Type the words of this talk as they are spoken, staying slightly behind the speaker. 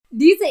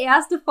Diese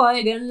erste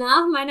Folge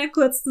nach meiner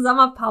kurzen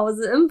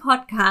Sommerpause im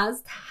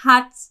Podcast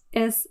hat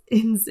es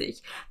in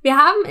sich. Wir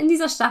haben in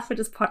dieser Staffel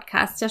des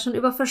Podcasts ja schon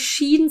über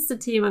verschiedenste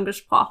Themen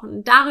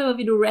gesprochen. Darüber,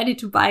 wie du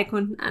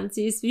Ready-to-Buy-Kunden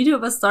anziehst, wie du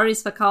über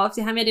Stories verkaufst.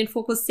 Wir haben ja den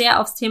Fokus sehr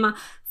aufs Thema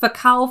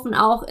Verkaufen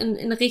auch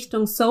in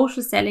Richtung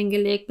Social Selling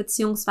gelegt,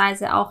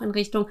 beziehungsweise auch in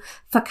Richtung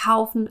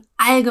Verkaufen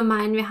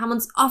allgemein. Wir haben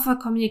uns Offer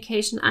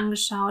Communication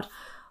angeschaut.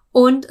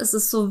 Und es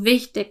ist so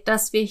wichtig,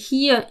 dass wir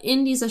hier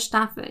in dieser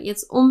Staffel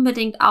jetzt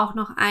unbedingt auch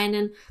noch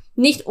einen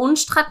nicht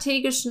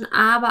unstrategischen,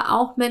 aber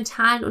auch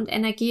mentalen und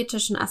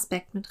energetischen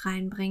Aspekt mit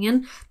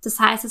reinbringen.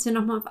 Das heißt, dass wir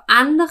nochmal auf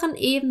anderen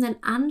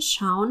Ebenen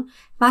anschauen,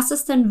 was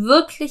es denn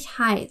wirklich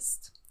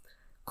heißt,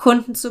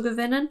 Kunden zu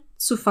gewinnen,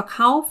 zu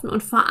verkaufen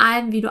und vor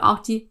allem, wie du auch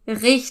die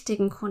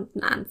richtigen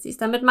Kunden anziehst.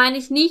 Damit meine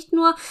ich nicht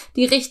nur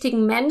die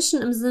richtigen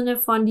Menschen im Sinne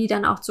von, die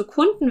dann auch zu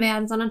Kunden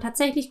werden, sondern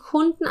tatsächlich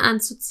Kunden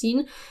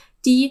anzuziehen,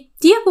 die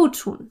dir gut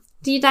tun,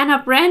 die deiner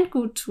Brand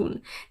gut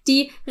tun,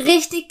 die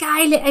richtig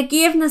geile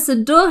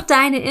Ergebnisse durch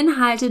deine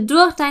Inhalte,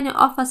 durch deine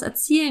Offers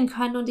erzielen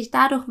können und dich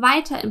dadurch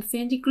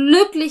weiterempfehlen, die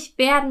glücklich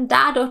werden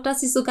dadurch, dass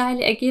sie so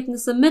geile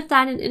Ergebnisse mit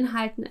deinen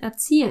Inhalten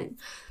erzielen.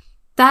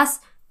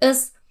 Das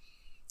ist,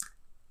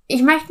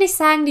 ich möchte nicht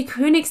sagen die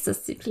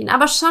Königsdisziplin,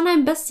 aber schon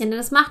ein bisschen, denn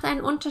es macht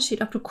einen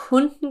Unterschied, ob du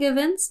Kunden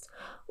gewinnst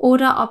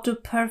oder ob du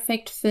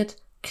Perfect Fit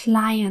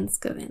Clients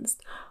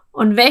gewinnst.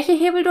 Und welche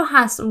Hebel du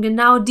hast, um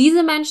genau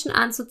diese Menschen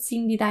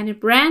anzuziehen, die deine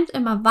Brand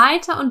immer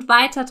weiter und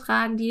weiter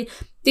tragen, die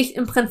dich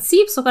im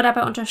Prinzip sogar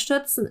dabei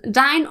unterstützen,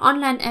 dein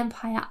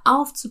Online-Empire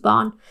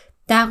aufzubauen,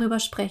 darüber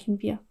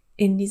sprechen wir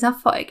in dieser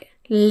Folge.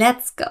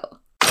 Let's go!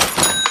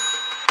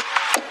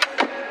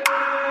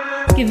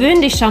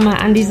 Gewöhn dich schon mal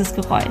an dieses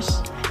Geräusch,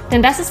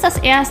 denn das ist das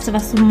Erste,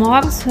 was du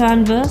morgens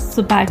hören wirst,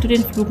 sobald du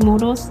den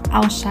Flugmodus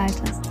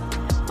ausschaltest.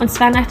 Und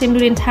zwar, nachdem du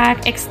den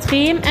Tag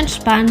extrem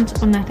entspannt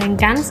und nach deinen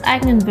ganz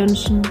eigenen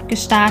Wünschen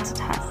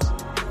gestartet hast.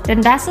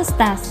 Denn das ist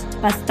das,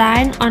 was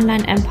dein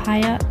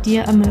Online-Empire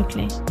dir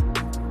ermöglicht.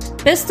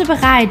 Bist du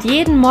bereit,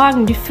 jeden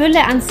Morgen die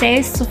Fülle an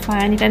Sales zu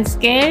feiern, die dein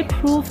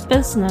Scale-Proof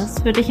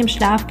Business für dich im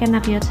Schlaf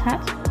generiert hat?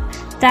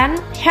 Dann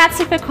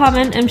herzlich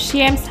willkommen im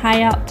She Aims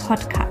Higher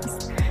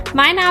Podcast.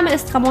 Mein Name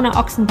ist Ramona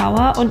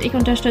Ochsenbauer und ich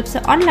unterstütze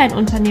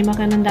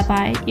Online-Unternehmerinnen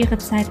dabei, ihre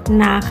Zeit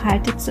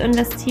nachhaltig zu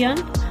investieren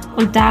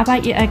und dabei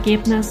ihr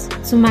Ergebnis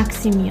zu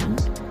maximieren.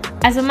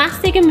 Also mach's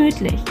dir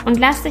gemütlich und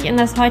lass dich in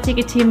das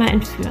heutige Thema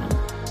entführen,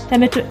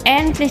 damit du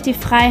endlich die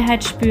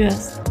Freiheit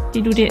spürst,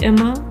 die du dir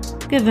immer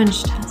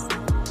gewünscht hast.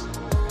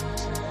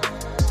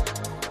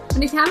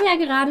 Und ich habe ja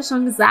gerade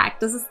schon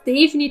gesagt, dass es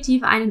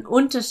definitiv einen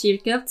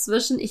Unterschied gibt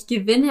zwischen ich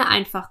gewinne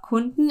einfach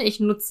Kunden,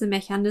 ich nutze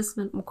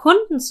Mechanismen, um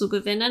Kunden zu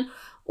gewinnen,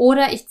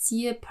 oder ich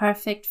ziehe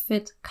Perfect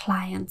Fit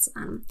Clients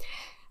an.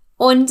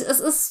 Und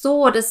es ist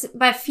so, dass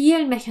bei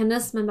vielen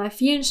Mechanismen, bei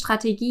vielen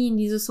Strategien,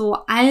 die du so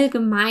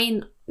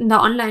allgemein in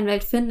der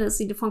Online-Welt findest,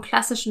 die du von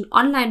klassischen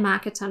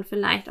Online-Marketern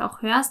vielleicht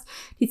auch hörst,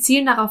 die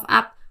zielen darauf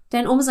ab,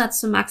 deinen Umsatz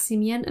zu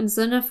maximieren im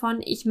Sinne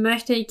von, ich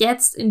möchte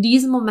jetzt in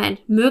diesem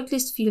Moment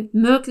möglichst viel,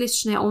 möglichst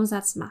schnell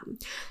Umsatz machen.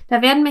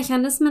 Da werden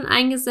Mechanismen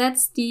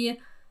eingesetzt, die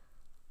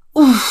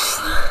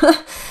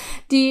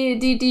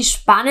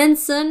spannend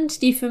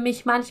sind, die für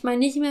mich manchmal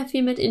nicht mehr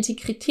viel mit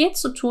Integrität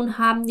zu tun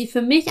haben, die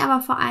für mich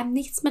aber vor allem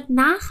nichts mit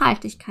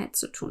Nachhaltigkeit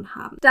zu tun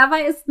haben.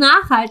 Dabei ist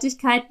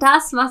Nachhaltigkeit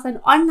das, was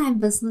ein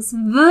Online-Business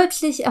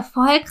wirklich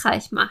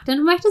erfolgreich macht. Denn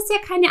du möchtest ja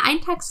keine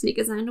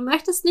Eintagsfliege sein. Du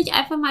möchtest nicht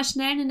einfach mal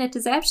schnell eine nette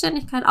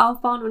Selbstständigkeit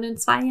aufbauen und in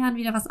 2 Jahren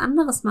wieder was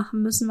anderes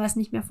machen müssen, weil es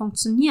nicht mehr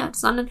funktioniert,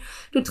 sondern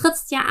du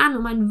trittst ja an,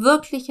 um ein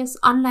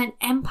wirkliches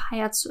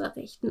Online-Empire zu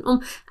errichten,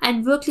 um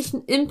einen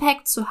wirklichen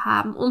Impact zu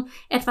haben, um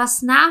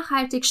etwas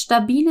nachhaltig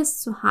Stabiles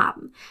zu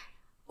haben,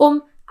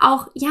 um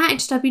auch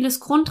ein stabiles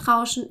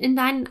Grundrauschen in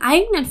deinen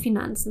eigenen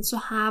Finanzen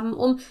zu haben,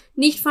 um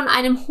nicht von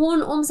einem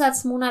hohen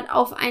Umsatzmonat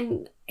auf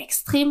einen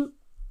extrem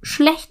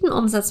schlechten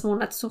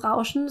Umsatzmonat zu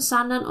rauschen,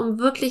 sondern um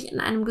wirklich in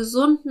einem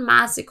gesunden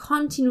Maße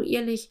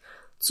kontinuierlich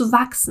zu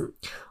wachsen.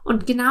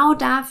 Und genau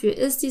dafür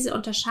ist diese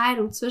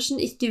Unterscheidung zwischen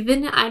ich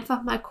gewinne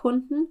einfach mal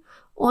Kunden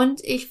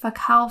und ich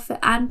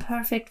verkaufe an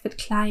Perfect Fit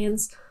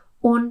Clients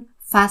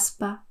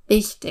unfassbar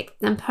wichtig.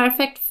 Denn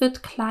Perfect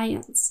Fit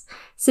Clients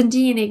sind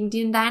diejenigen,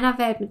 die in deiner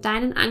Welt mit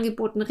deinen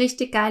Angeboten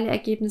richtig geile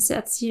Ergebnisse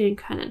erzielen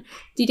können,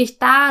 die dich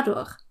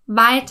dadurch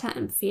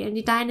weiterempfehlen,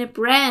 die deine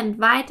Brand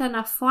weiter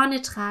nach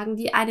vorne tragen,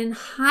 die einen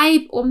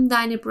Hype um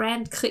deine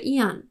Brand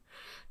kreieren.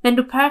 Wenn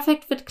du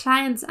Perfect Fit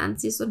Clients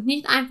anziehst und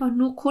nicht einfach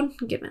nur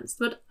Kunden gewinnst,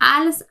 wird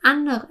alles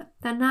andere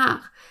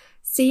danach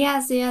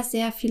sehr, sehr,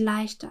 sehr viel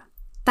leichter.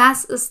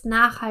 Das ist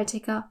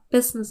nachhaltiger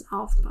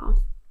Businessaufbau.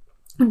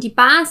 Und die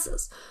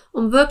Basis,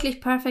 um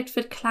wirklich Perfect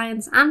Fit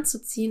Clients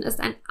anzuziehen,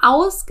 ist ein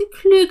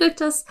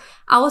ausgeklügeltes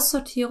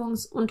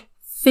Aussortierungs- und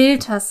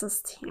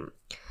Filtersystem.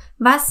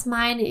 Was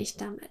meine ich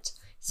damit?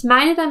 Ich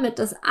meine damit,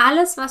 dass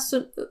alles, was du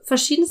in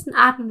verschiedensten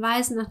Arten und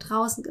Weisen nach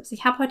draußen gibst,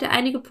 ich habe heute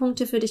einige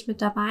Punkte für dich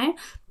mit dabei,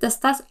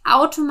 dass das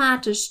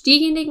automatisch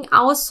diejenigen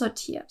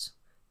aussortiert,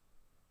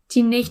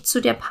 die nicht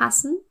zu dir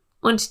passen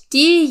und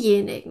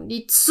diejenigen,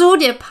 die zu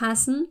dir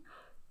passen,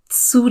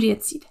 zu dir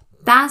zieht.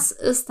 Das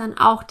ist dann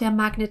auch der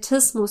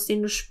Magnetismus,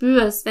 den du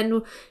spürst, wenn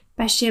du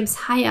bei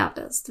James Hire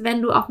bist,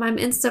 wenn du auf meinem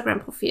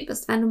Instagram-Profil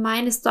bist, wenn du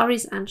meine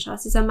Stories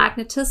anschaust, dieser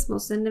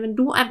Magnetismus, denn wenn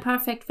du ein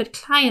Perfect Fit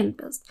Client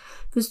bist,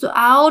 wirst du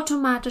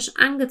automatisch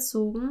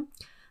angezogen,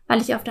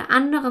 weil ich auf der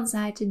anderen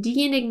Seite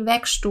diejenigen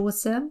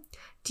wegstoße,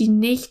 die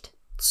nicht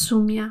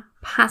zu mir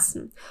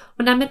passen.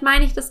 Und damit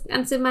meine ich das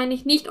Ganze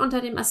nicht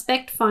unter dem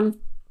Aspekt von,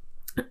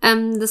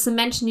 das sind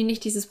Menschen, die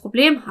nicht dieses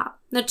Problem haben.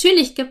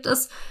 Natürlich gibt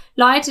es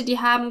Leute, die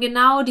haben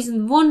genau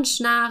diesen Wunsch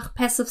nach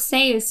Passive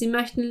Sales. Sie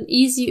möchten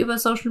easy über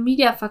Social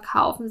Media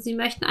verkaufen. Sie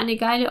möchten eine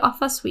geile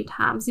Offer Suite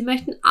haben. Sie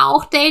möchten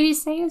auch Daily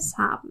Sales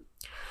haben.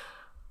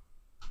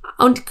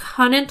 Und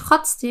können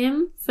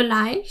trotzdem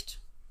vielleicht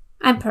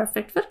ein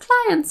Perfect Fit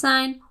Client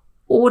sein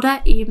oder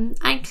eben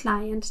ein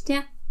Client,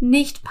 der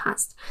nicht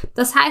passt.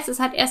 Das heißt, es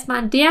hat erstmal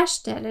an der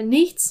Stelle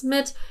nichts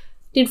mit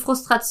den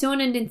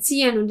Frustrationen, den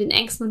Zielen und den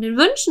Ängsten und den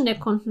Wünschen der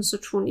Kunden zu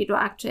tun, die du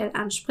aktuell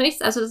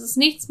ansprichst. Also das ist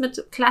nichts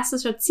mit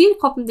klassischer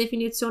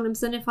Zielgruppendefinition im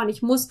Sinne von,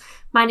 ich muss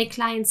meine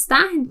Clients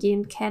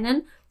dahingehend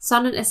kennen,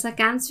 sondern es hat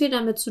ganz viel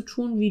damit zu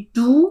tun, wie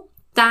du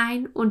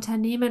dein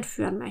Unternehmen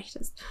führen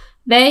möchtest.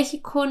 Welche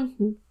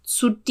Kunden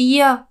zu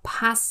dir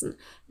passen,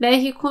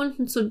 welche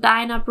Kunden zu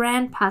deiner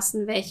Brand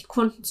passen, welche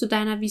Kunden zu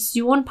deiner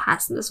Vision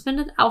passen. Das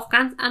findet auf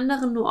ganz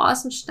anderen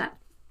Nuancen statt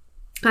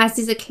als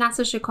diese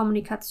klassische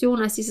Kommunikation,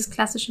 als dieses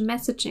klassische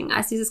Messaging,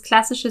 als dieses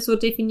klassische, so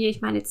definiere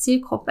ich meine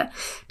Zielgruppe.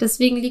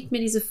 Deswegen liegt mir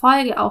diese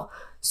Folge auch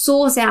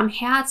so sehr am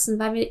Herzen,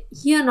 weil wir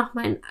hier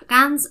nochmal in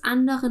ganz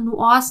andere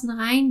Nuancen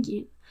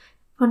reingehen,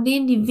 von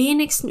denen die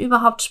wenigsten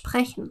überhaupt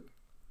sprechen.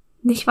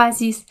 Nicht, weil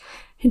sie es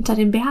hinter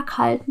dem Berg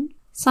halten,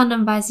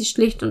 sondern weil sie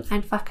schlicht und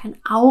einfach kein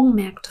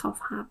Augenmerk drauf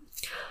haben.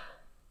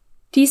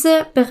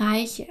 Diese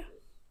Bereiche,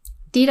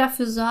 die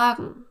dafür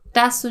sorgen,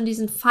 dass du in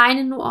diesen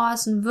feinen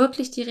Nuancen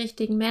wirklich die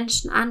richtigen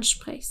Menschen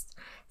ansprichst,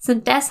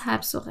 sind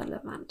deshalb so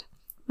relevant,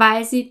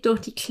 weil sie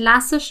durch die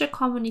klassische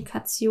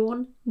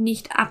Kommunikation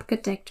nicht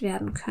abgedeckt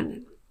werden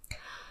können.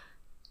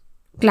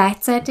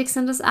 Gleichzeitig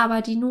sind es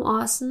aber die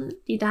Nuancen,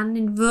 die dann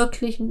den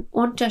wirklichen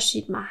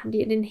Unterschied machen,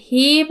 die den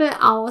Hebel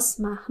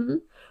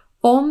ausmachen,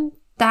 um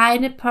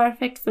deine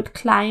Perfect Fit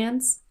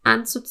Clients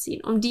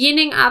anzuziehen, um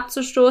diejenigen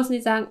abzustoßen,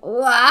 die sagen,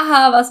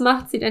 wow, was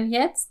macht sie denn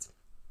jetzt?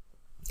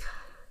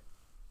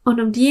 Und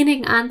um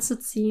diejenigen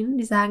anzuziehen,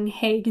 die sagen,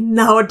 hey,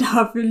 genau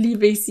dafür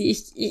liebe ich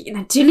sie.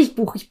 Natürlich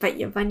buche ich bei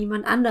ihr, bei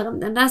niemand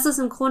anderem. Denn das ist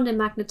im Grunde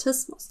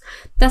Magnetismus.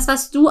 Das,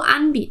 was du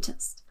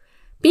anbietest,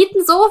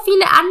 bieten so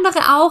viele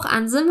andere auch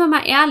an, sind wir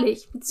mal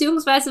ehrlich.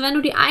 Beziehungsweise, wenn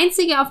du die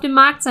Einzige auf dem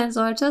Markt sein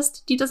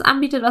solltest, die das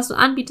anbietet, was du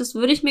anbietest,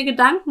 würde ich mir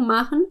Gedanken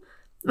machen,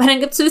 weil dann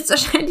gibt es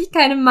höchstwahrscheinlich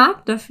keinen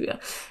Markt dafür.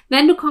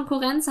 Wenn du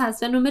Konkurrenz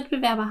hast, wenn du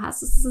Mitbewerber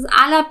hast, ist das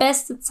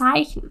allerbeste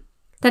Zeichen.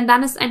 Denn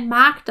dann ist ein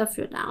Markt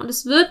dafür da. Und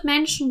es wird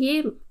Menschen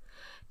geben,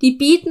 die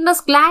bieten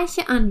das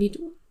Gleiche an wie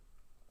du.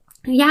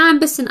 Ja, ein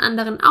bisschen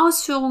anderen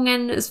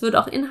Ausführungen. Es wird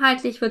auch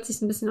inhaltlich, wird sich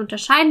ein bisschen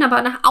unterscheiden,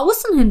 aber nach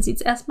außen hin sieht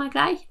es erstmal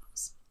gleich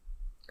aus.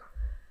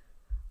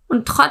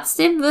 Und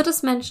trotzdem wird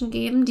es Menschen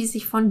geben, die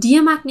sich von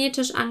dir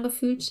magnetisch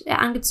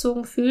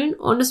angezogen fühlen.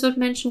 Und es wird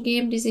Menschen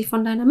geben, die sich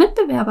von deiner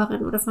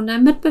Mitbewerberin oder von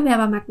deinem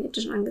Mitbewerber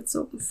magnetisch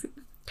angezogen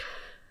fühlen.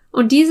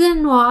 Und diese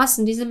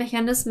Nuancen, diese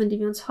Mechanismen, die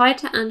wir uns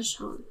heute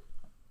anschauen,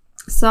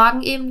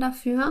 sorgen eben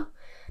dafür,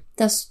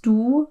 dass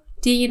du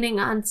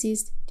diejenigen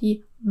anziehst,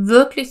 die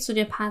wirklich zu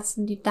dir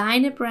passen, die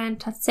deine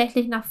Brand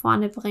tatsächlich nach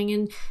vorne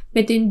bringen,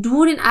 mit denen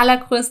du den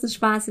allergrößten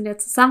Spaß in der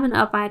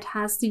Zusammenarbeit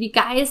hast, die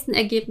geilsten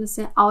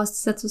Ergebnisse aus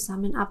dieser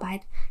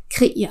Zusammenarbeit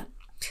kreieren.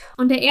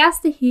 Und der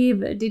erste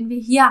Hebel, den wir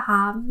hier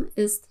haben,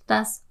 ist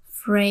das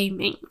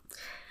Framing.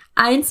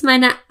 Eins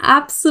meiner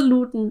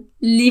absoluten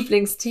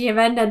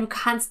Lieblingsthemen, denn du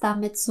kannst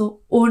damit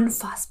so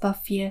unfassbar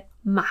viel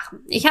machen.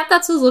 Ich habe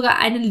dazu sogar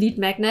einen Lead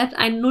Magnet,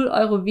 einen 0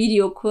 €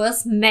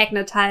 Videokurs,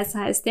 Magnetize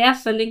heißt der,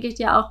 verlinke ich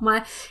dir auch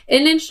mal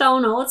in den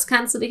Shownotes,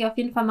 kannst du dich auf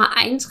jeden Fall mal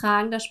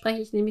eintragen, da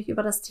spreche ich nämlich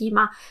über das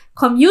Thema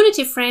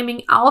Community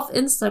Framing auf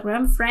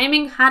Instagram.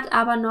 Framing hat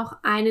aber noch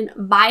ein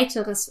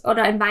weiteres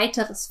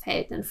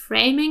Feld, denn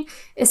Framing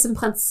ist im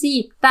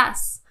Prinzip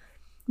das,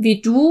 wie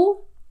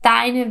du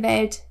deine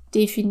Welt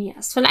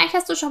definierst. Vielleicht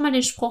hast du schon mal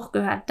den Spruch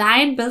gehört,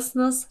 dein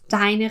Business,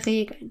 deine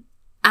Regeln.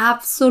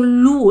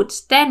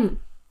 Absolut, denn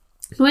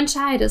du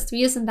entscheidest,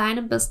 wie es in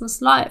deinem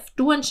Business läuft.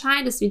 Du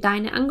entscheidest, wie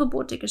deine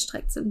Angebote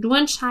gestrickt sind. Du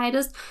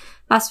entscheidest,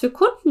 was für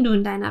Kunden du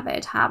in deiner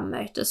Welt haben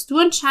möchtest. Du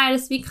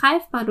entscheidest, wie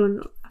greifbar du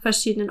in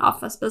verschiedenen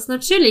Offers bist.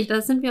 Natürlich,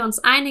 da sind wir uns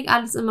einig,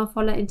 alles immer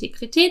voller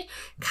Integrität,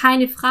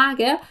 keine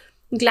Frage.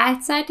 Und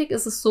gleichzeitig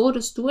ist es so,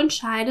 dass du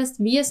entscheidest,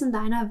 wie es in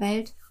deiner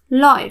Welt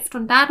läuft.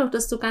 Und dadurch,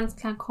 dass du ganz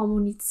klar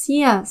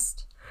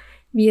kommunizierst,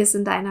 wie es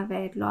in deiner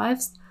Welt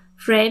läuft,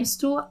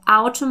 framest du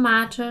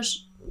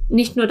automatisch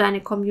nicht nur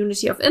deine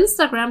Community auf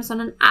Instagram,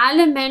 sondern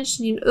alle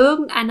Menschen, die in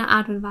irgendeiner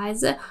Art und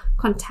Weise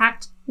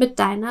Kontakt mit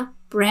deiner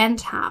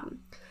Brand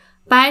haben.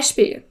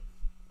 Beispiel.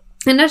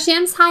 In der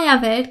James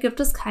Hire Welt gibt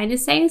es keine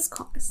Sales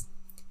Calls.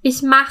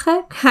 Ich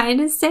mache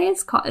keine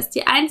Sales Calls.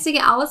 Die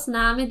einzige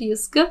Ausnahme, die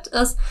es gibt,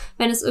 ist,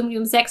 wenn es irgendwie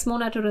um 6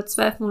 Monate oder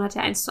 12 Monate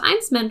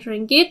 1:1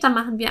 Mentoring geht, dann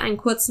machen wir einen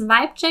kurzen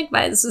Vibe-Check,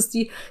 weil es ist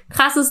die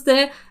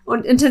krasseste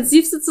und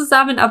intensivste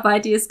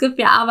Zusammenarbeit, die es gibt.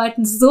 Wir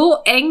arbeiten so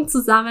eng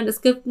zusammen.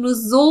 Es gibt nur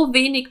so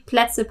wenig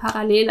Plätze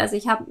parallel. Also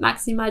ich habe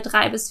maximal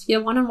 3 bis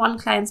 4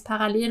 One-on-One-Clients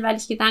parallel, weil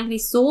ich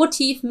gedanklich so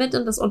tief mit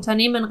in das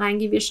Unternehmen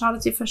reingehe. Wir schauen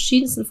uns die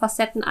verschiedensten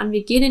Facetten an.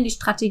 Wir gehen in die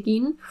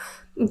Strategien.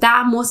 Und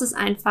da muss es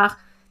einfach,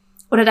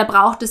 oder da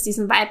braucht es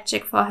diesen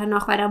Vibe-Check vorher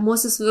noch, weil da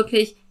muss es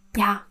wirklich,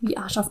 ja, wie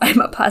Arsch auf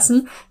Eimer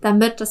passen,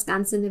 damit das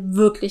Ganze eine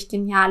wirklich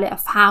geniale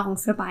Erfahrung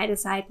für beide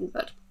Seiten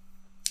wird.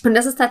 Und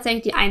das ist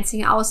tatsächlich die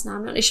einzige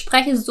Ausnahme. Und ich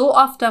spreche so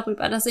oft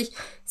darüber, dass ich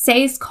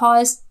Sales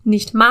Calls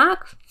nicht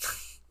mag,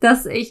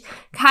 dass ich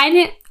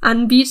keine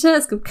anbiete.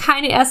 Es gibt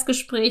keine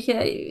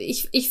Erstgespräche.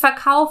 Ich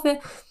verkaufe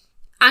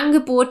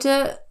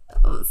Angebote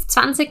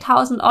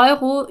 20.000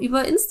 Euro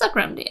über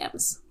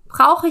Instagram-DMs.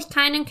 Brauche ich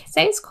keinen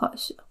Sales Call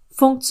für.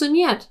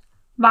 Funktioniert.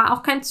 War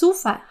auch kein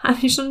Zufall. Habe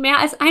ich schon mehr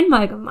als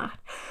einmal gemacht.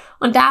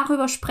 Und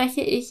darüber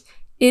spreche ich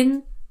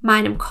in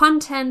meinem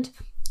Content,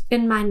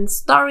 in meinen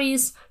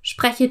Stories,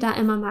 spreche da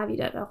immer mal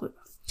wieder darüber.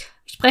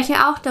 Ich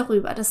spreche auch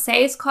darüber, dass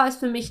Sales Calls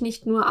für mich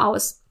nicht nur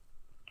aus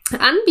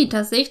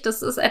Anbietersicht,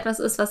 das ist etwas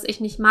ist, was ich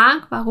nicht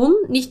mag. Warum?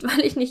 Nicht,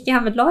 weil ich nicht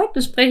gern mit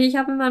Leuten spreche. Ich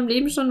habe in meinem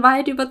Leben schon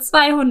weit über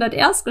 200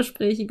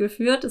 Erstgespräche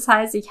geführt. Das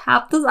heißt, ich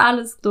habe das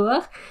alles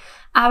durch.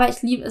 Aber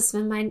ich liebe es,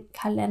 wenn mein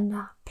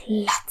Kalender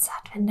Platz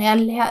hat, wenn der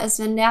leer ist,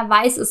 wenn der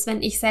weiß ist,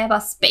 wenn ich selber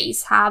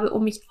Space habe,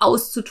 um mich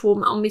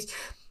auszutoben, um mich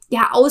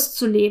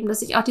auszuleben,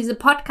 dass ich auch diese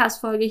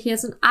Podcast-Folge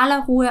hier in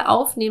aller Ruhe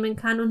aufnehmen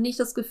kann und nicht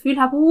das Gefühl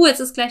habe,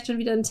 jetzt ist gleich schon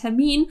wieder ein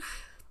Termin.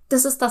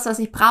 Das ist das, was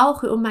ich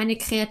brauche, um meine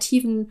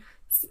kreativen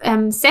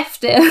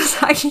Säfte,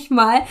 sag ich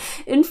mal,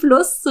 in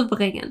Fluss zu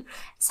bringen.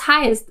 Das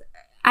heißt,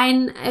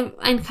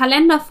 ein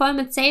Kalender voll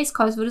mit Sales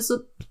Calls würde so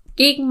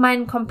gegen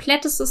mein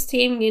komplettes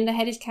System gehen, da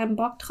hätte ich keinen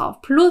Bock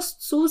drauf. Plus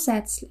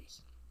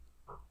zusätzlich,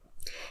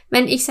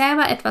 wenn ich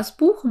selber etwas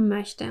buchen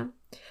möchte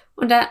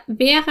und da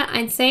wäre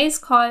ein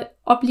Sales Call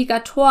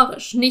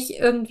obligatorisch, nicht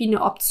irgendwie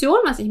eine Option,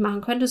 was ich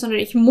machen könnte, sondern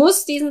ich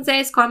muss diesen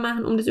Sales Call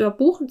machen, um das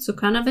überbuchen zu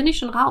können, dann bin ich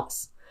schon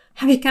raus.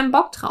 Habe ich keinen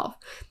Bock drauf.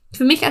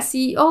 Für mich als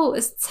CEO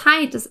ist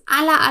Zeit das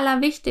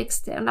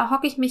Allerwichtigste und da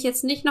hocke ich mich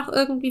jetzt nicht noch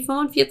irgendwie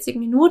 45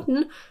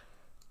 Minuten,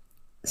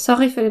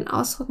 sorry für den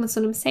Ausdruck, mit so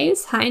einem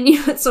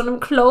Sales-Heini, mit so einem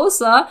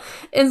Closer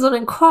in so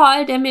einen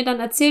Call, der mir dann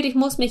erzählt, ich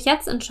muss mich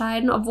jetzt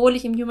entscheiden, obwohl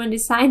ich im Human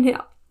Design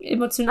eine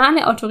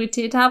emotionale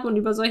Autorität habe und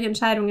über solche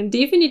Entscheidungen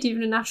definitiv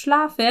eine Nacht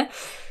schlafe,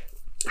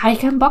 habe ich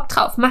keinen Bock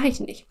drauf, mache ich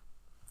nicht.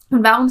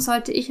 Und warum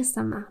sollte ich es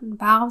dann machen?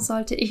 Warum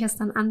sollte ich es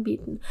dann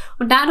anbieten?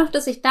 Und dadurch,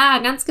 dass ich da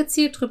ganz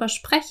gezielt drüber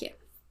spreche,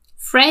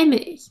 frame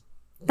ich.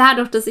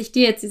 Dadurch, dass ich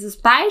dir jetzt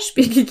dieses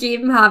Beispiel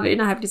gegeben habe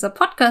innerhalb dieser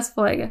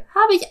Podcast-Folge,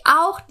 habe ich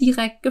auch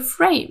direkt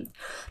geframed.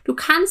 Du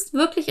kannst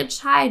wirklich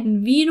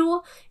entscheiden, wie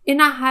du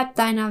innerhalb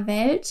deiner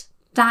Welt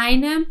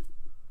deine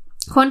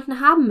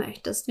Kunden haben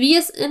möchtest, wie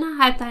es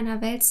innerhalb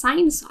deiner Welt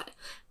sein soll.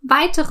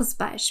 Weiteres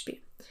Beispiel.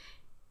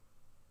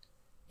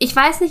 Ich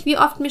weiß nicht, wie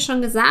oft mir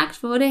schon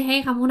gesagt wurde,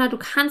 hey Ramona, du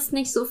kannst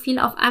nicht so viel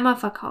auf einmal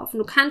verkaufen.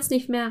 Du kannst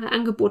nicht mehrere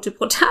Angebote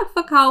pro Tag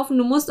verkaufen.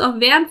 Du musst auch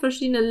während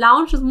verschiedenen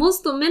Launches,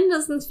 musst du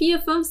mindestens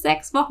 4, 5,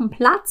 6 Wochen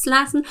Platz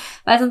lassen,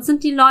 weil sonst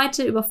sind die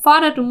Leute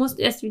überfordert. Du musst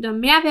erst wieder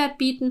Mehrwert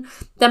bieten,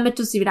 damit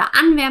du sie wieder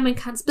anwärmen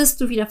kannst, bis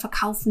du wieder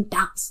verkaufen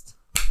darfst.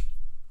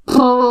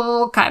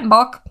 Oh, kein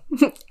Bock.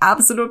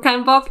 Absolut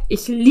kein Bock.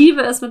 Ich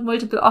liebe es, mit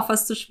Multiple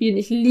Offers zu spielen.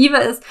 Ich liebe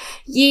es,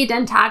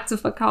 jeden Tag zu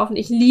verkaufen.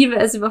 Ich liebe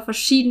es, über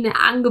verschiedene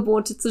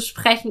Angebote zu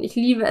sprechen. Ich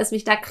liebe es,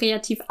 mich da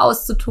kreativ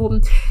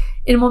auszutoben.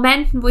 In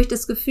Momenten, wo ich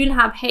das Gefühl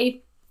habe,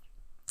 hey,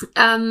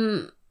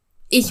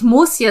 ich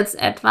muss jetzt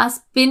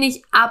etwas, bin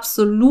ich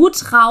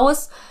absolut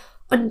raus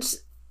und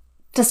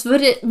das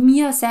würde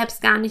mir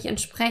selbst gar nicht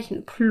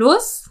entsprechen.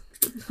 Plus,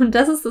 und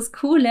das ist das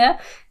Coole,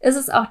 ist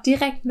es auch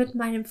direkt mit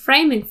meinem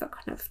Framing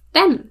verknüpft.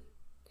 Denn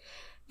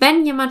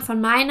wenn jemand von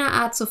meiner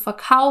Art zu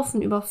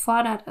verkaufen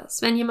überfordert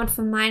ist, wenn jemand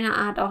von meiner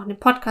Art auch eine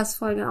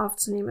Podcast-Folge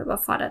aufzunehmen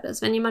überfordert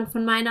ist, wenn jemand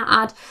von meiner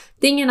Art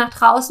Dinge nach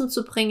draußen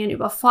zu bringen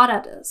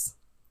überfordert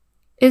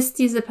ist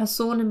diese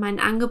Person in meinen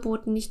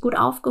Angeboten nicht gut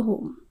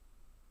aufgehoben.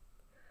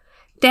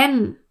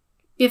 Denn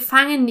wir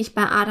fangen nicht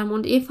bei Adam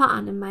und Eva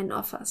an in meinen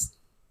Offers.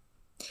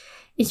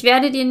 Ich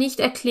werde dir nicht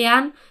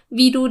erklären,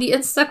 wie du die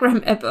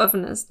Instagram-App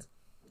öffnest.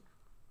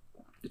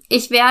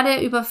 Ich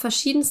werde über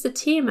verschiedenste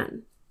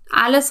Themen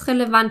alles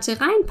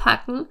Relevante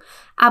reinpacken,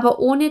 aber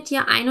ohne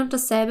dir ein und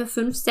dasselbe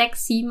 5,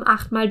 6, 7,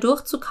 8 Mal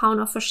durchzukauen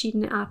auf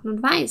verschiedene Arten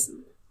und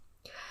Weisen.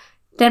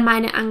 Denn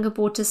meine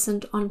Angebote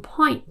sind on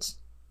point.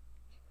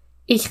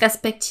 Ich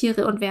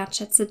respektiere und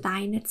wertschätze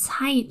deine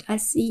Zeit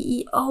als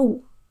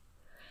CEO.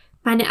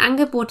 Meine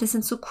Angebote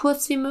sind so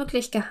kurz wie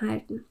möglich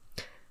gehalten,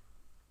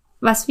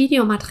 was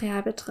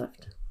Videomaterial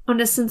betrifft. Und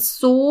es sind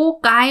so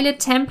geile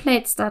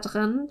Templates da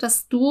drin,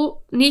 dass du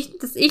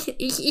nicht, dass ich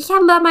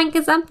habe da meinen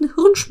gesamten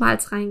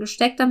Hirnschmalz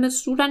reingesteckt, damit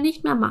du da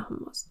nicht mehr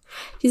machen musst.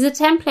 Diese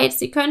Templates,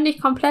 die können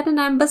dich komplett in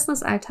deinem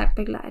Business-Alltag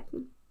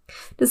begleiten.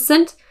 Das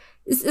sind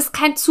es ist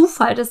kein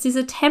Zufall, dass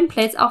diese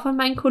Templates auch von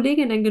meinen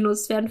Kolleginnen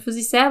genutzt werden für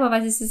sich selber,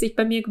 weil sie sich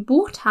bei mir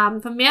gebucht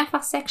haben, von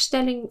mehrfach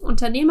sechsstelligen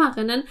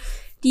Unternehmerinnen,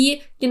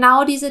 die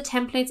genau diese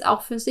Templates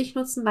auch für sich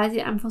nutzen, weil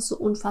sie einfach so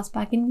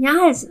unfassbar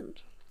genial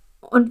sind.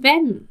 Und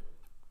wenn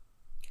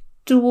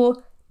du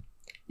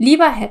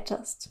lieber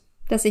hättest,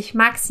 dass ich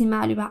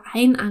maximal über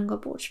ein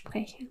Angebot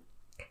spreche,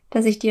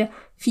 dass ich dir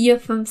 4,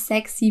 5,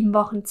 6, 7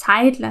 Wochen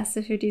Zeit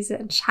lasse für diese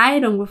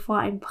Entscheidung, bevor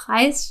ein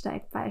Preis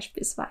steigt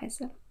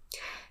beispielsweise.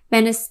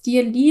 Wenn es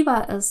dir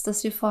lieber ist,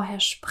 dass wir vorher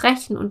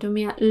sprechen und du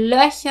mir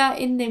Löcher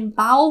in den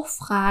Bauch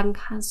fragen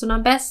kannst und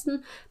am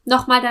besten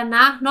nochmal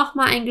danach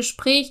nochmal ein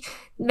Gespräch,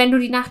 wenn du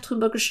die Nacht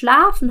drüber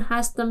geschlafen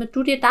hast, damit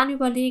du dir dann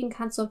überlegen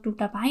kannst, ob du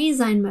dabei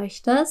sein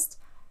möchtest,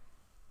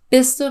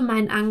 bist du in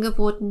meinen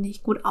Angeboten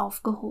nicht gut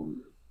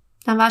aufgehoben.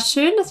 Dann war es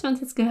schön, dass wir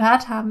uns jetzt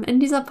gehört haben in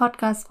dieser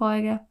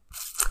Podcast-Folge.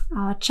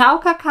 Aber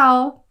ciao,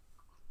 Kakao.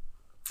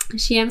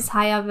 Sheims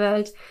Higher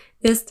World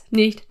ist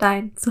nicht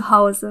dein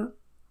Zuhause.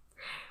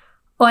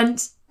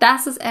 Und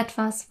das ist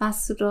etwas,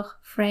 was du durch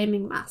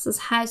Framing machst.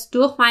 Das heißt,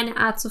 durch meine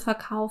Art zu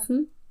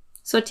verkaufen,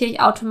 sortiere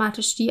ich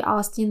automatisch die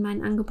aus, die in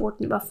meinen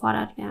Angeboten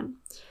überfordert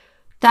werden.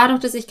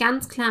 Dadurch, dass ich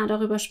ganz klar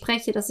darüber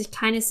spreche, dass ich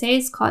keine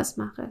Sales Calls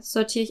mache,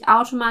 sortiere ich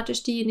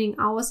automatisch diejenigen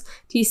aus,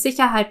 die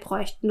Sicherheit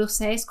bräuchten durch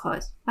Sales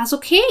Calls. Was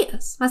okay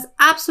ist, was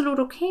absolut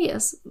okay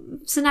ist,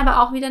 sind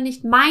aber auch wieder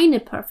nicht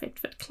meine Perfect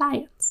Fit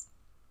Clients.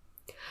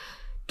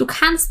 Du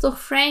kannst durch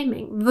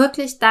Framing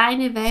wirklich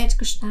deine Welt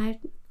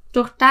gestalten.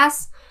 Durch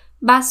das,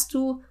 was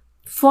du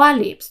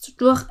vorlebst,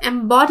 durch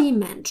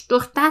Embodiment,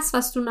 durch das,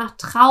 was du nach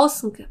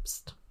draußen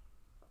gibst,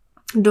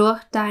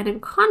 durch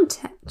deinen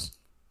Content.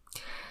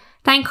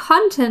 Dein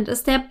Content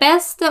ist der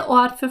beste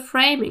Ort für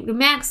Framing. Du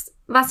merkst,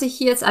 was ich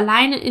hier jetzt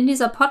alleine in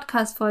dieser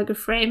Podcast-Folge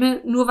frame,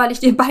 nur weil ich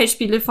dir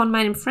Beispiele von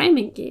meinem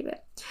Framing gebe.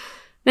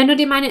 Wenn du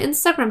dir meine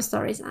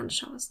Instagram-Stories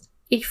anschaust,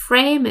 ich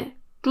frame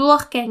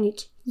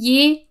durchgängig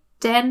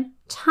jeden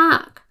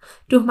Tag.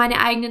 Durch meine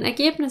eigenen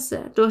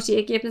Ergebnisse, durch die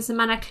Ergebnisse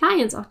meiner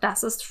Clients, auch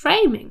das ist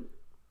Framing.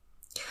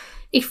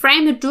 Ich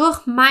frame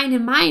durch meine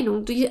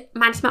Meinung, die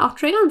manchmal auch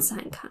triggernd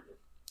sein kann.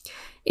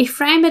 Ich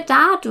frame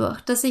dadurch,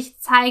 dass ich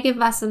zeige,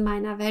 was in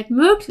meiner Welt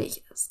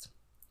möglich ist.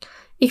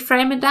 Ich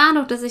frame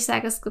dadurch, dass ich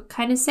sage, es gibt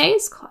keine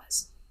Sales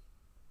Calls.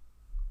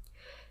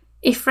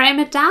 Ich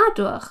frame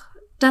dadurch,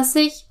 dass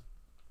ich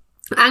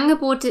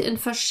Angebote in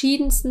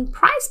verschiedensten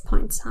Price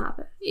Points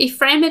habe. Ich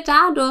frame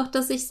dadurch,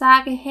 dass ich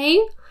sage, hey,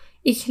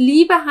 ich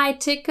liebe High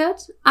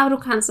Ticket, aber du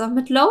kannst auch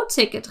mit Low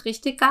Ticket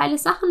richtig geile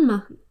Sachen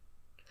machen.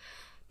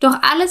 Durch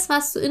alles,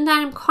 was du in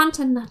deinem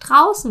Content nach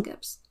draußen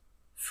gibst,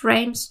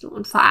 framest du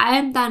und vor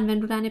allem dann,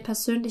 wenn du deine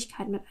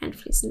Persönlichkeit mit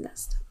einfließen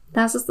lässt.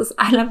 Das ist das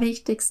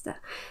Allerwichtigste,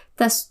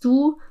 dass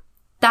du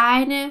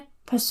deine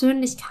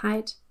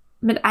Persönlichkeit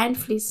mit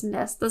einfließen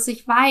lässt, dass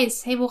ich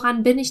weiß, hey,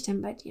 woran bin ich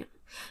denn bei dir?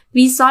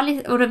 Wie soll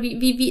ich oder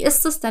wie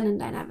ist es denn in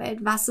deiner Welt?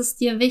 Was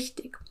ist dir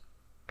wichtig?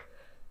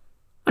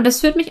 Und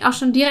das führt mich auch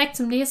schon direkt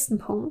zum nächsten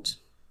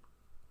Punkt.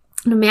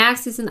 Du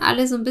merkst, die sind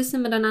alle so ein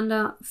bisschen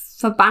miteinander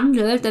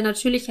verbandelt, denn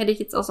natürlich hätte ich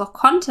jetzt auch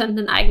Content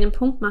einen eigenen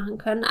Punkt machen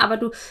können, aber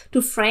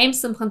du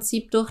framest im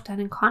Prinzip durch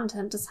deinen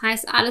Content. Das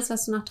heißt, alles,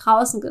 was du nach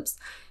draußen gibst,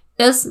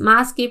 ist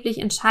maßgeblich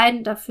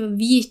entscheidend dafür,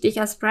 wie ich dich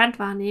als Brand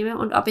wahrnehme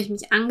und ob ich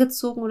mich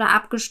angezogen oder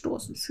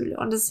abgestoßen fühle.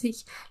 Und dass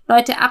sich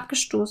Leute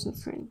abgestoßen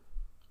fühlen.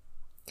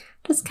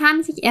 Das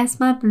kann sich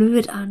erstmal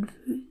blöd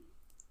anfühlen.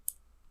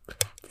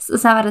 Das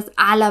ist aber das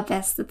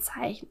allerbeste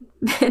Zeichen.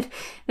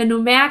 Wenn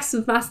du merkst,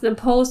 du machst einen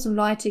Post und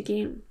Leute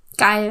gehen.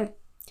 Geil.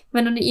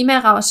 Wenn du eine E-Mail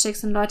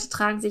rausschickst und Leute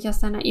tragen sich aus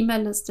deiner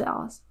E-Mail-Liste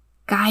aus.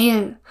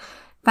 Geil.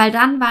 Weil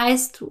dann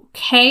weißt du,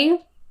 okay,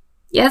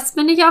 jetzt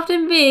bin ich auf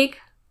dem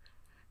Weg,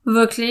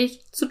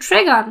 wirklich zu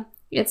triggern.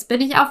 Jetzt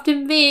bin ich auf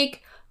dem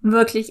Weg,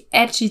 wirklich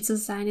edgy zu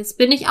sein. Jetzt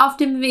bin ich auf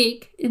dem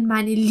Weg, in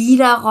meine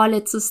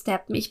Leaderrolle zu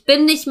steppen. Ich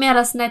bin nicht mehr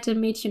das nette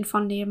Mädchen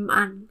von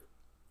nebenan,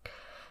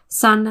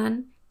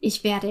 sondern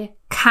ich werde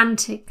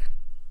kantig.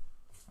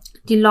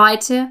 Die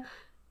Leute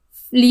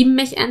lieben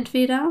mich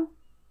entweder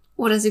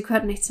oder sie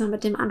können nichts mehr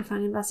mit dem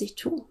anfangen, was ich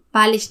tue,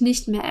 weil ich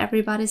nicht mehr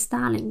everybody's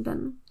darling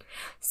bin,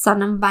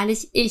 sondern weil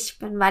ich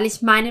bin, weil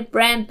ich meine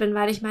Brand bin,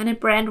 weil ich meine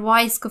Brand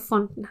Voice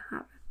gefunden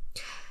habe.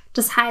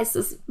 Das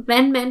heißt,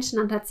 wenn Menschen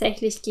dann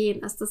tatsächlich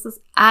gehen, ist das das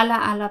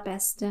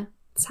allerbeste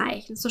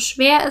Zeichen. So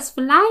schwer es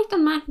vielleicht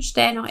an manchen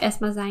Stellen auch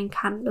erstmal sein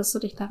kann, bis du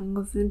dich daran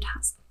gewöhnt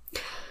hast.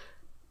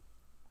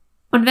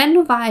 Und wenn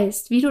du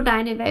weißt, wie du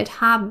deine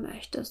Welt haben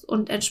möchtest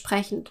und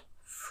entsprechend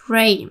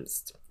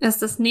framest,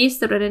 ist das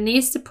nächste oder der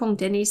nächste Punkt,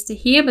 der nächste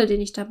Hebel,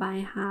 den ich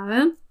dabei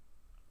habe,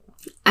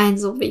 ein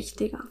so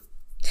wichtiger.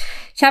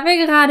 Ich habe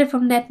ja gerade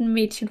vom netten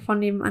Mädchen von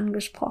nebenan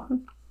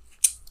gesprochen.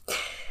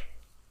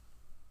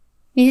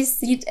 Wie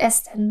sieht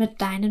es denn mit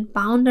deinen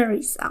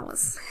Boundaries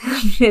aus?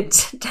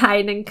 Mit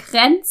deinen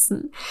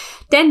Grenzen?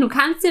 Denn du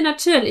kannst dir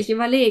natürlich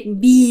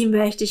überlegen, wie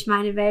möchte ich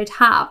meine Welt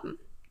haben?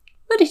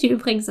 Würde ich dir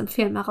übrigens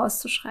empfehlen, mal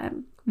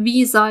rauszuschreiben.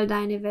 Wie soll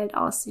deine Welt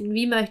aussehen?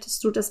 Wie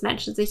möchtest du, dass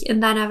Menschen sich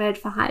in deiner Welt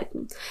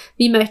verhalten?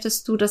 Wie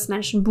möchtest du, dass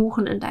Menschen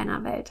buchen in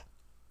deiner Welt?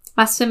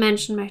 Was für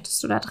Menschen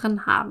möchtest du da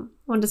drin haben?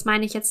 Und das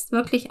meine ich jetzt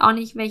wirklich auch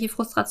nicht, welche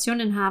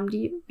Frustrationen haben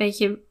die,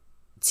 welche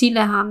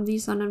Ziele haben die,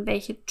 sondern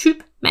welche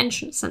Typ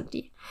Menschen sind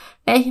die?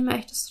 Welche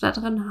möchtest du da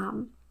drin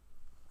haben?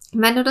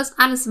 Und wenn du das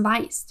alles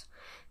weißt,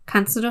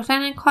 kannst du doch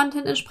deinen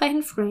Content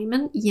entsprechend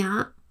framen?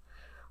 Ja.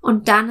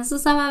 Und dann ist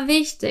es aber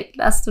wichtig,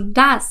 dass du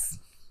das,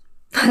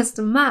 was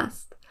du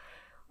machst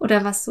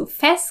oder was du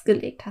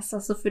festgelegt hast,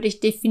 was du für dich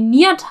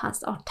definiert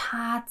hast, auch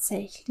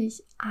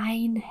tatsächlich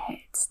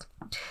einhältst.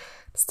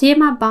 Das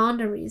Thema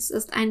Boundaries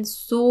ist ein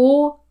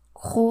so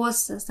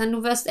großes, denn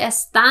du wirst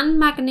erst dann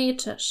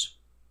magnetisch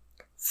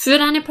für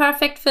deine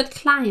Perfect Fit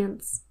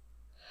Clients,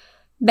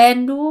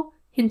 wenn du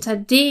hinter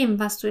dem,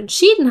 was du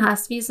entschieden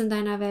hast, wie es in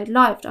deiner Welt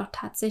läuft, auch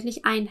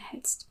tatsächlich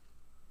einhältst.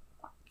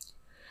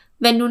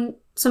 Wenn du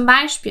zum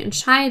Beispiel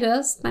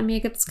entscheidest, bei mir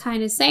gibt es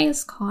keine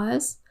Sales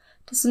Calls,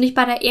 dass du nicht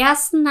bei der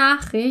ersten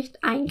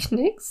Nachricht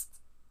einknickst,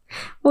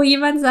 wo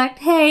jemand sagt,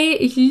 hey,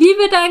 ich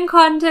liebe deinen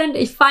Content,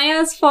 ich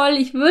feiere es voll,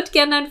 ich würde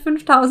gerne ein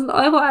 5.000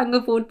 €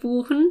 Angebot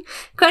buchen,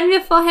 können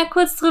wir vorher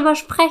kurz drüber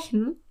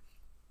sprechen?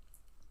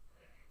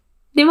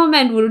 In dem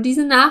Moment, wo du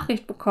diese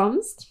Nachricht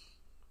bekommst,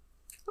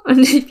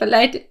 und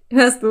vielleicht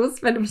hörst du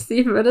es, wenn du mich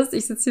sehen würdest,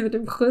 ich sitze hier mit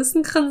dem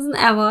größten Grinsen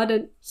ever,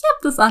 denn ich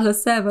habe das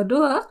alles selber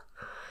durch.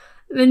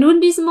 Wenn du in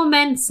diesem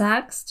Moment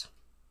sagst,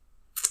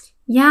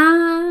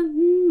 ja,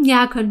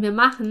 können wir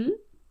machen,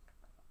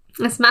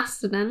 was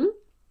machst du denn?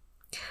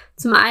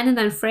 Zum einen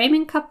dein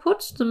Framing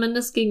kaputt,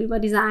 zumindest gegenüber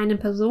dieser einen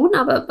Person,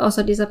 aber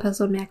außer dieser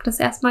Person merkt das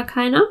erstmal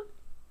keiner.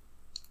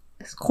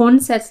 Ist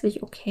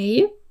grundsätzlich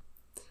okay.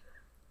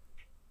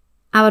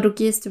 Aber du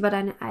gehst über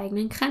deine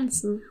eigenen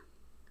Grenzen.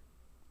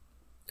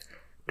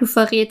 Du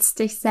verrätst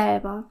dich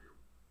selber.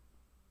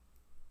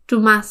 Du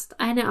machst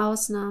eine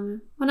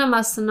Ausnahme und dann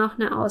machst du noch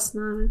eine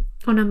Ausnahme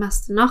und dann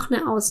machst du noch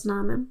eine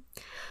Ausnahme.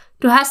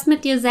 Du hast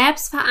mit dir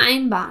selbst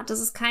vereinbart, dass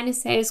es keine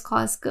Sales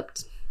Calls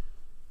gibt.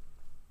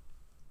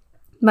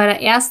 Bei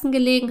der ersten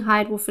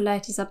Gelegenheit, wo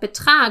vielleicht dieser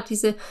Betrag,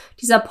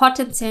 dieser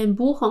potenziellen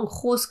Buchung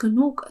groß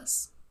genug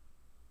ist,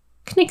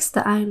 knickst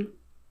du ein.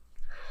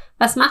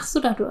 Was machst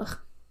du dadurch?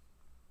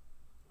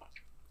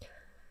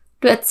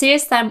 Du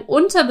erzählst deinem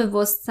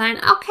Unterbewusstsein,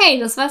 okay,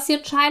 das, was sie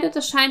entscheidet,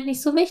 das scheint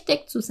nicht so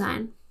wichtig zu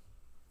sein.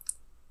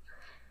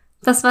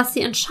 Das, was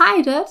sie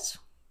entscheidet,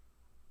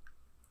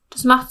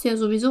 das macht sie ja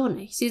sowieso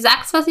nicht. Sie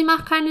sagt zwar, sie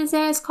macht keine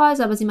Sales Calls,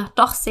 aber sie macht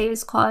doch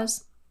Sales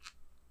Calls.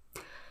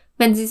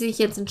 Wenn sie sich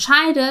jetzt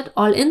entscheidet,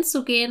 all in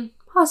zu gehen,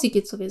 sie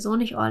geht sowieso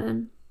nicht all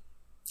in.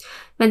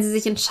 Wenn sie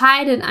sich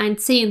entscheidet, einen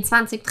 10,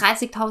 20,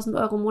 30.000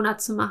 € im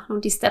Monat zu machen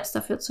und die Steps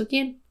dafür zu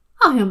gehen,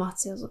 macht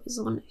sie ja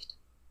sowieso nicht.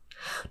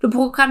 Du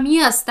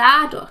programmierst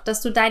dadurch,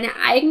 dass du deine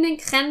eigenen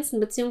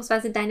Grenzen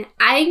bzw. deine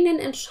eigenen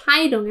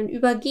Entscheidungen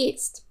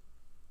übergehst.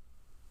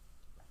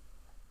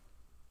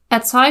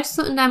 Erzeugst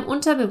du in deinem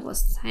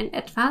Unterbewusstsein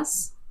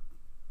etwas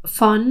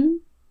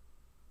von,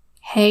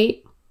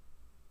 hey,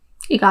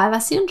 egal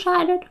was sie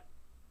entscheidet,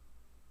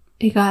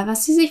 egal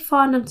was sie sich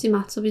vornimmt, sie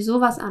macht sowieso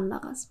was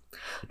anderes.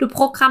 Du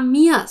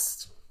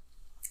programmierst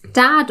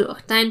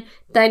dadurch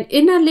dein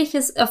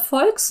innerliches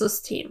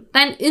Erfolgssystem,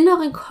 deinen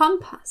inneren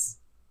Kompass.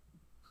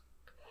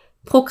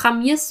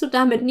 Programmierst du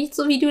damit nicht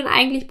so, wie du ihn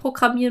eigentlich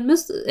programmieren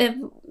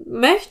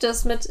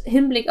möchtest mit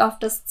Hinblick auf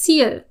das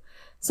Ziel,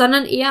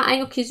 sondern eher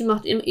okay, sie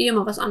macht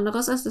immer was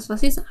anderes als das,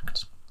 was sie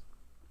sagt.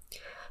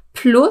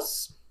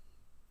 Plus,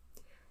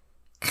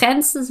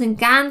 Grenzen sind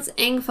ganz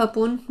eng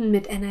verbunden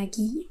mit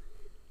Energie.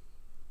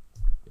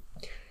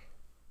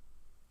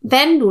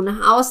 Wenn du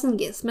nach außen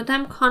gehst mit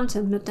deinem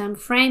Content, mit deinem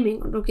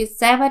Framing und du gehst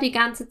selber die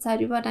ganze Zeit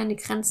über deine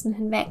Grenzen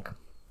hinweg,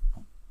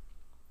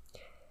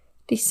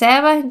 dich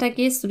selber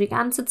hintergehst du die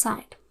ganze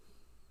Zeit.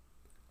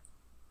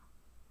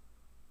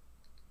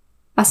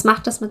 Was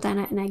macht das mit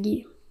deiner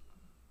Energie?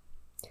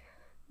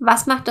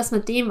 Was macht das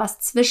mit dem, was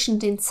zwischen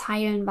den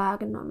Zeilen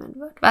wahrgenommen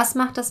wird? Was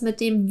macht das mit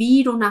dem,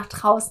 wie du nach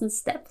draußen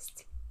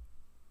steppst?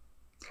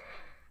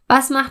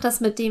 Was macht das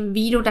mit dem,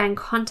 wie du deinen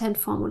Content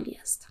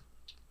formulierst?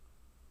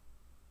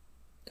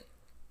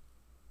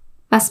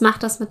 Was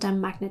macht das mit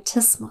deinem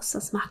Magnetismus?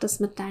 Was macht das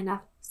mit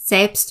deiner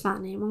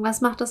Selbstwahrnehmung?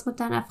 Was macht das mit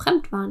deiner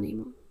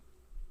Fremdwahrnehmung?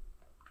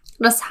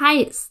 Das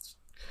heißt,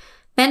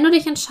 wenn du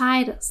dich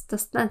entscheidest,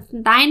 dass das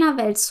in deiner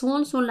Welt so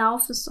und so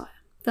laufen soll,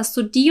 dass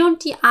du die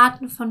und die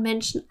Arten von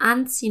Menschen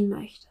anziehen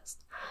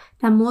möchtest,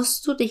 dann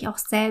musst du dich auch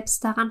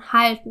selbst daran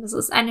halten. Das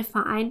ist eine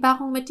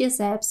Vereinbarung mit dir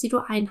selbst, die du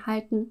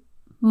einhalten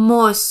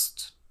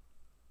musst.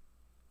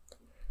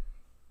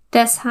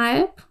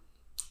 Deshalb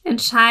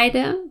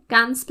entscheide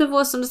ganz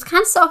bewusst, und das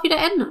kannst du auch wieder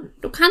ändern.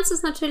 Du kannst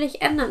es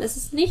natürlich ändern. Es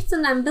ist nichts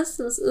in deinem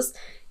Business, es ist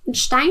in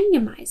Stein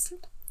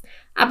gemeißelt.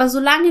 Aber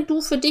solange du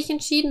für dich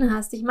entschieden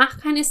hast, ich mache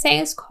keine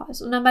Sales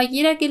Calls und dann bei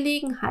jeder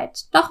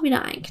Gelegenheit doch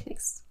wieder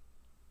einknickst,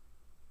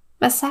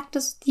 was sagt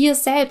es dir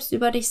selbst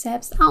über dich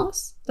selbst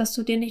aus, dass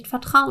du dir nicht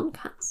vertrauen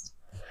kannst?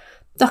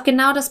 Doch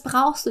genau das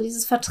brauchst du,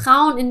 dieses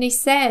Vertrauen in dich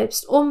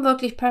selbst, um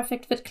wirklich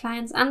Perfect Fit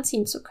Clients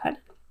anziehen zu können.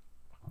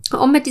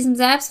 Um mit diesem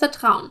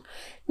Selbstvertrauen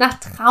nach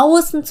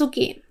draußen zu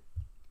gehen,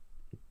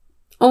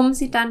 um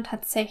sie dann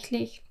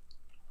tatsächlich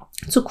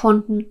zu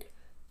Kunden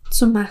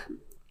zu machen.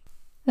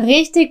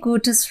 Richtig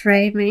gutes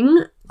Framing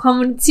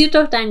kommuniziert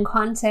durch deinen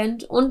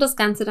Content und das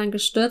Ganze dann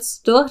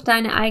gestützt durch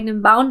deine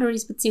eigenen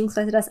Boundaries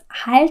beziehungsweise das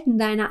Halten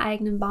deiner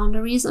eigenen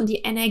Boundaries und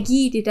die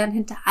Energie, die dann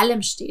hinter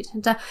allem steht,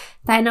 hinter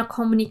deiner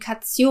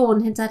Kommunikation,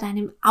 hinter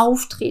deinem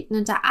Auftreten,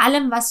 hinter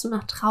allem, was du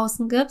nach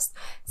draußen gibst,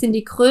 sind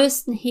die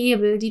größten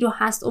Hebel, die du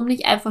hast, um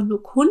nicht einfach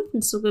nur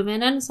Kunden zu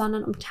gewinnen,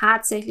 sondern um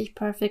tatsächlich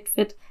Perfect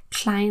Fit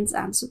Clients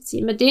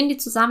anzuziehen, mit denen die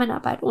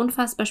Zusammenarbeit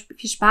unfassbar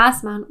viel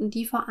Spaß machen und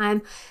die vor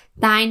allem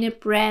deine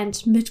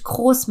Brand mit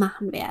groß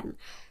machen werden,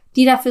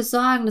 die dafür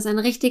sorgen, dass ein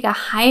richtiger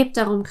Hype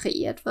darum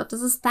kreiert wird,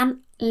 dass es dann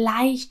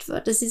leicht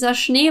wird, dass dieser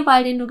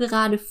Schneeball, den du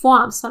gerade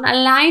formst, von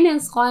alleine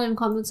ins Rollen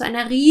kommt und zu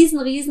einer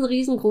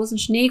riesengroßen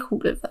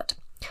Schneekugel wird.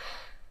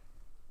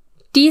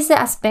 Diese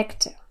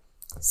Aspekte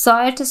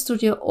solltest du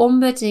dir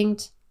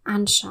unbedingt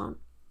anschauen.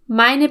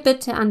 Meine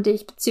Bitte an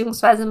dich,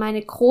 beziehungsweise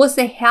meine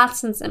große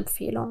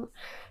Herzensempfehlung: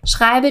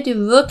 Schreibe dir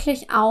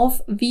wirklich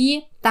auf,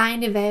 wie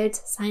deine Welt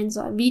sein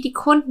soll, wie die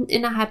Kunden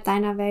innerhalb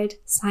deiner Welt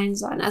sein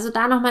sollen. Also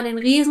da nochmal einen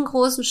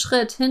riesengroßen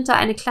Schritt hinter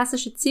eine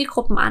klassische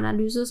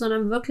Zielgruppenanalyse,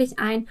 sondern wirklich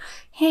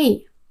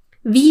hey,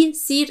 wie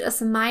sieht es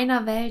in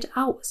meiner Welt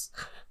aus?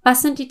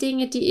 Was sind die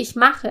Dinge, die ich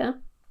mache,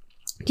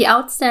 die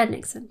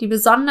outstanding sind, die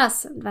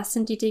besonders sind? Was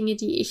sind die Dinge,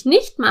 die ich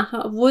nicht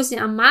mache, obwohl sie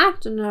am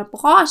Markt und in der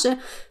Branche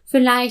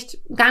vielleicht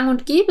gang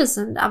und gäbe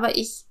sind, aber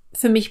ich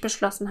für mich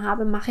beschlossen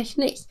habe, mache ich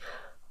nicht.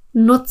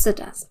 Nutze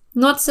das.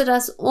 Nutze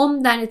das,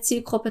 um deine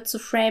Zielgruppe zu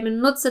framen.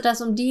 Nutze das,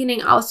 um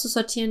diejenigen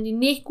auszusortieren, die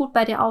nicht gut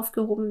bei dir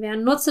aufgehoben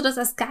werden. Nutze das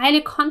als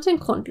geile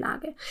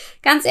Content-Grundlage.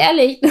 Ganz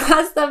ehrlich, du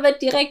hast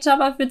damit direkt schon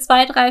mal für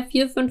 2, 3,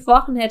 4, 5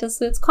 Wochen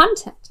hättest du jetzt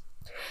Content.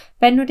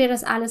 Wenn du dir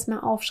das alles mal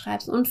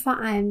aufschreibst und vor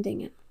allen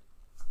Dingen,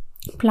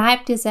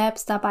 bleib dir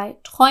selbst dabei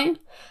treu,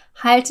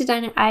 halte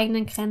deine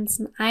eigenen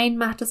Grenzen ein,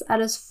 mach das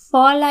alles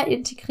voller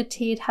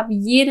Integrität, hab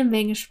jede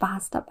Menge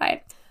Spaß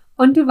dabei.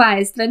 Und du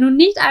weißt, wenn du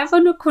nicht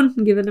einfach nur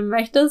Kunden gewinnen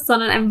möchtest,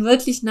 sondern ein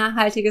wirklich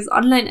nachhaltiges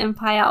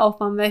Online-Empire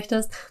aufbauen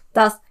möchtest,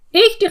 dass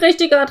ich die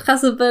richtige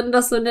Adresse bin,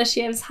 dass du in der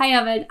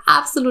She-Aims-Hire-Welt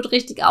absolut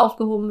richtig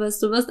aufgehoben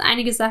bist. Du wirst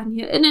einige Sachen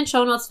hier in den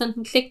Shownotes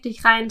finden. Klick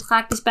dich rein,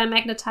 trag dich bei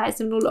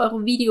Magnetize im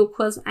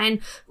 0-Euro-Videokurs ein,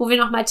 wo wir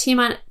nochmal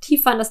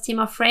tiefer in das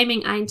Thema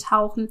Framing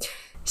eintauchen.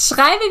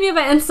 Schreibe mir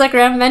bei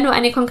Instagram, wenn du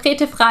eine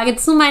konkrete Frage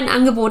zu meinen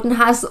Angeboten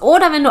hast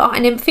oder wenn du auch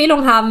eine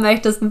Empfehlung haben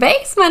möchtest,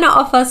 welches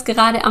meiner Offers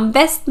gerade am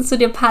besten zu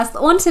dir passt,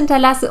 und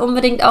hinterlasse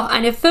unbedingt auch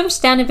eine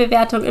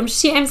 5-Sterne-Bewertung im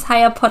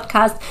She-Aims-Hire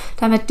Podcast,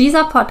 damit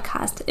dieser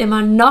Podcast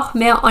immer noch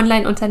mehr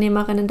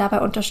Online-Unternehmerinnen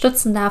dabei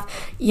unterstützen darf,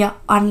 ihr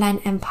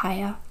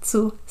Online-Empire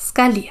zu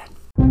skalieren.